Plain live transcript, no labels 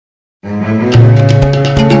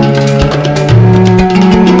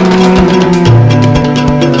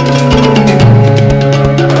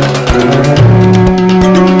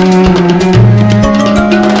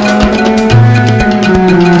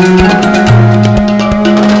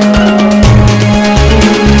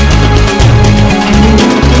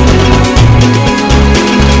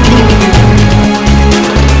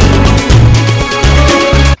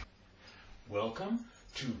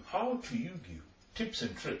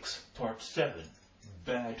6, Part 7,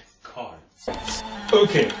 Bad Cards.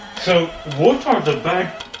 Okay, so what are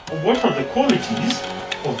the qualities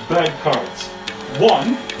of bad cards?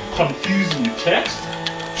 1, confusing text.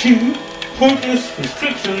 2, pointless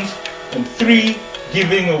restrictions. And 3,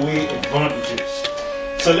 giving away advantages.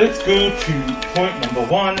 So let's go to point number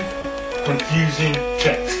 1, confusing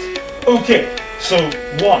text. Okay, so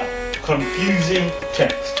 1, confusing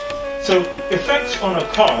text. So effects on a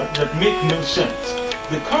card that make no sense.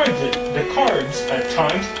 The cards at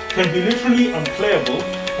times can be literally unplayable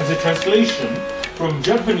as a translation from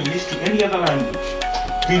Japanese to any other language.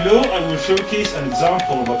 Below I will showcase an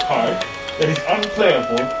example of a card that is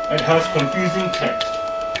unplayable and has confusing text.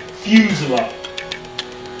 Fuselage.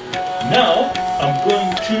 Now I'm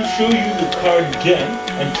going to show you the card again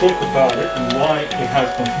and talk about it and why it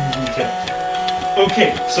has confusing text.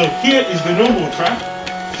 Okay, so here is the normal track,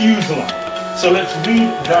 Fuselage. So let's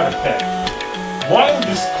read that effect. While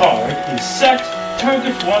this card is set,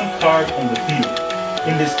 target one card on the field.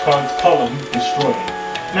 In this card's column, destroy it.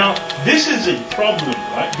 Now, this is a problem,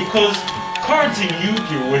 right? Because cards in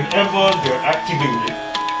Yugioh, whenever they're activated,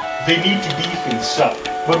 they need to be face up.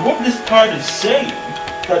 But what this card is saying,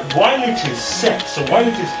 that while it is set, so while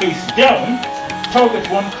it is face down, target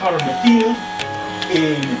one card on the field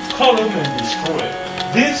in its column and destroy it.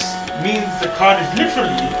 This means the card is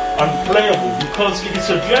literally unplayable because it is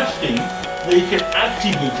suggesting that it can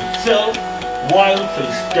activate itself while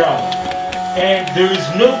face down. And there is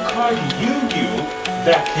no card in Yugioh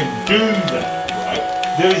that can do that, right?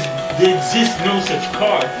 There exists no such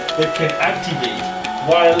card that can activate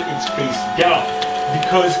while it's face down.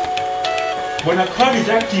 Because when a card is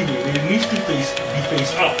activated, it needs to be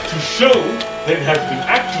face up to show that it has been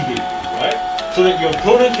activated, right? So that your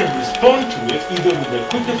opponent can respond to it either with a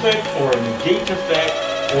quick effect or a negate effect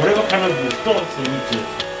or whatever kind of response they need to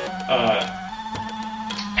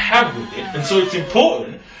have with it. And so it's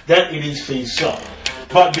important that it is face up.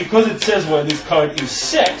 But because it says where this card is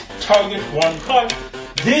set, target one card,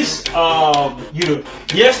 this,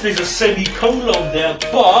 yes, there's a semicolon there,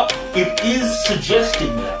 but it is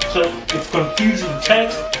suggesting that. So it's confusing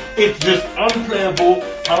text, it's just unplayable,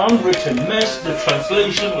 an unwritten mess, the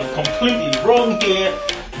translation was completely wrong here.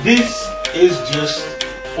 This is just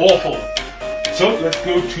awful. So let's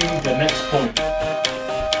go to the next point.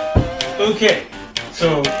 Okay,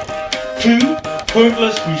 so 2,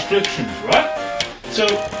 pointless restrictions, right? So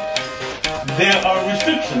there are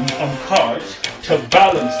restrictions on cards to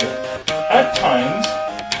balance them. At times,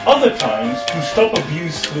 other times, to stop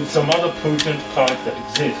abuse with some other potent cards that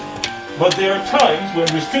exist. But there are times when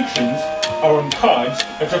restrictions are on cards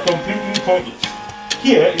that are completely pointless.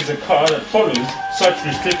 Here is a card that follows such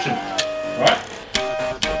restrictions, right?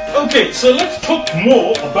 Okay, so let's talk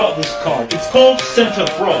more about this card. It's called Center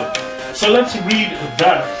Frog. So let's read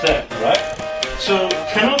that effect, right? So,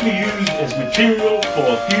 cannot be used as material for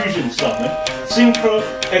a fusion summon, synchro,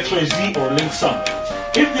 XYZ, or link summon.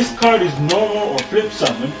 If this card is normal or flip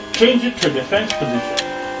summon, change it to defense position.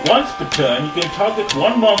 Once per turn, you can target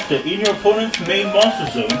one monster in your opponent's main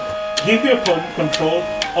monster zone. Give your opponent control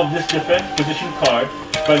of this defense position card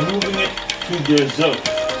by moving it to their zone,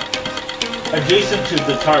 adjacent to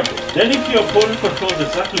the target. Then if your opponent controls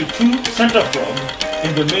exactly 2 Center Frogs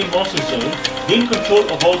in the main monster zone, gain control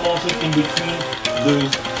of all monsters in between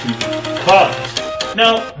those 2 cards.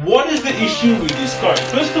 Now, what is the issue with this card?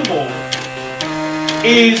 First of all,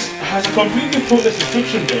 has a completely pointless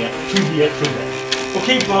restriction there to the extra deck.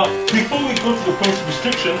 Okay, but before we go to the pointless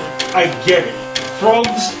restriction, I get it.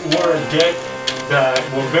 Frogs were a deck that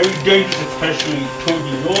were very dangerous, especially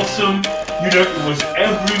Totally Awesome. You know, it was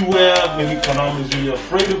everywhere. Maybe Konami was really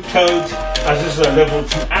afraid of Toads, as this is a level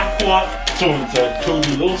 2 Aqua, so it's a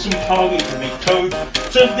Totally Awesome target to make Toads.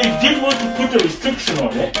 So if they did want to put a restriction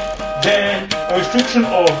on it, then a restriction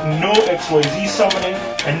of no XYZ summoning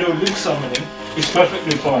and no link summoning is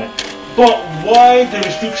perfectly fine. But why the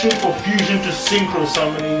restriction for fusion to synchro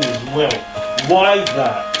summoning as well? Why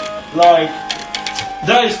that? Like,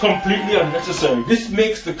 that is completely unnecessary. This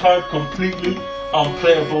makes the card completely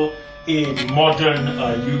unplayable in modern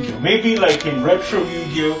Yu-Gi-Oh! Maybe like in retro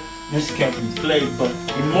Yu-Gi-Oh! This can be played, but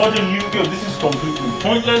in modern Yu-Gi-Oh! This is completely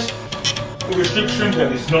pointless. A restriction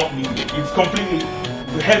that is not needed. It's completely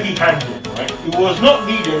heavy-handed, right? It was not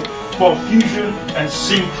needed for fusion and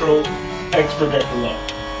synchro extra deck alone.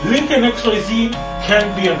 Link and XYZ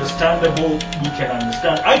can be understandable. We can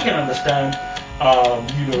understand. I can understand,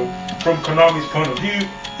 from Konami's point of view,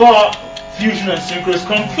 but fusion and synchro is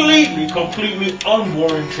completely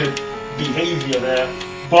unwarranted behavior there.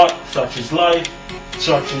 But such is life,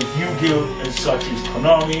 such is Yu-Gi-Oh! And such is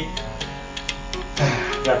Konami.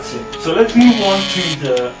 That's it. So let's move on to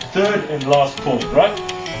the third and last point, right?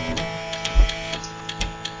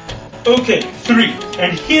 Okay, 3.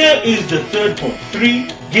 And here is the third point. 3,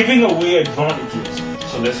 giving away advantages.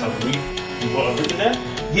 So let's have a read. You've got it written there?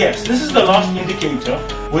 Yes, this is the last indicator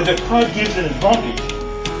where the card gives an advantage.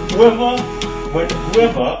 Whoever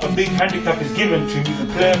a big handicap is given to the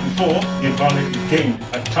player before the advantage is gained.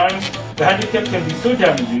 At times, the handicap can be so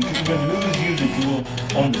damaging to even lose you the duel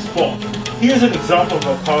on the spot. Here's an example of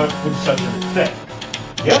a card with such an effect.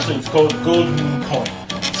 Yeah, so it's called Gold Moon Coin.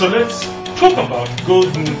 So let's talk about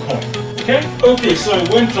Gold Moon Coin. Okay, so I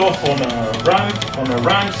went off on a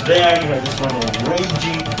rant there, I just went on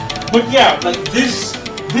ragey. But yeah, like this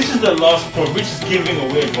is the last point, which is giving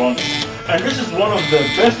away advantage. And this is one of the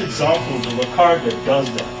best examples of a card that does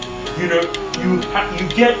that. You know,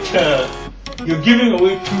 you're giving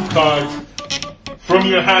away 2 cards from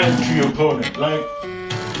your hand to your opponent. Like,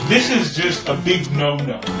 this is just a big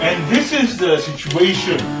no-no. And this is the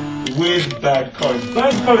situation with bad cards.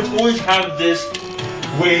 Bad cards always have this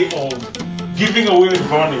way of giving away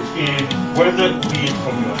advantage in whether be it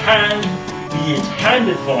from your hand, be it hand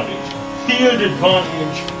advantage, field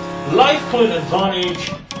advantage, life point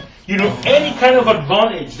advantage, you know, any kind of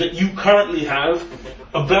advantage that you currently have,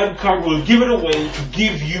 a bad card will give it away to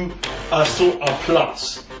give you a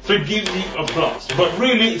plus. So it gives you a plus. But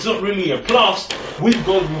really, it's not really a plus with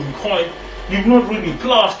Gold Moon Coin. You've not really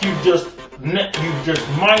plus, you've just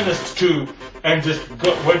minus 2 and just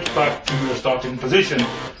went back to your starting position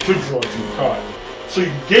to draw 2 cards. So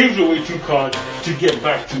you gave away 2 cards to get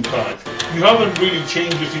back 2 cards. You haven't really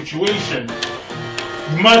changed the situation.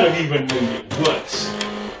 You might have even made it worse,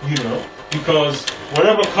 you know, because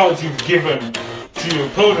whatever cards you've given to your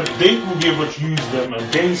opponent, they will be able to use them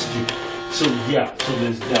against you. So yeah, so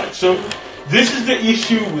there's that. So this is the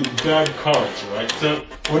issue with bad cards, right? So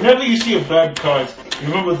whenever you see a bad card,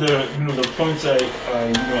 remember the points I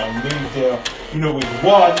made there. You know, with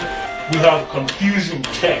 1, we have confusing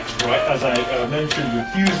text, right? As I mentioned with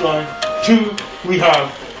fuse line. 2, we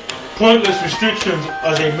have pointless restrictions,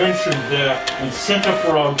 as I mentioned there with center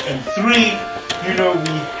frog. And 3, you know,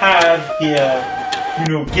 we have here,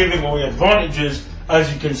 you know, giving away advantages,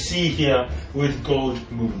 as you can see here with Gold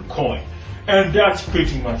Moon Coin. And that's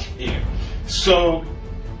pretty much it. So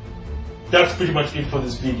that's pretty much it for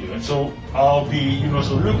this video. And so I'll be, you know,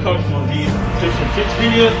 so look out for these tips and tricks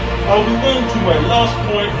videos. I'll be going to my last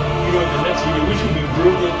point, you know, in the next video, which will be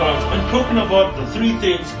broken cards, and talking about the 3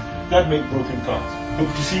 things that make broken cards.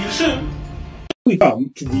 Hope to see you soon. We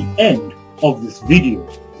come to the end of this video.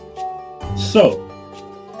 So,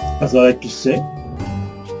 as I like to say,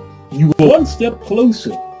 you are one step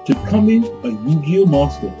closer to becoming a Yugioh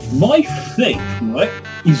master. My fate, right,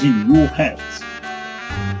 is in your hands.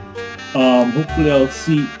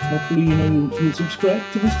 Hopefully, you know, you'll subscribe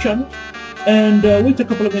to this channel, and wait a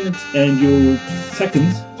couple of minutes and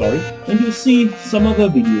and you'll see some other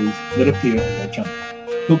videos that appear on my channel.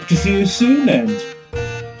 Hope to see you soon, and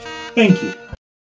thank you.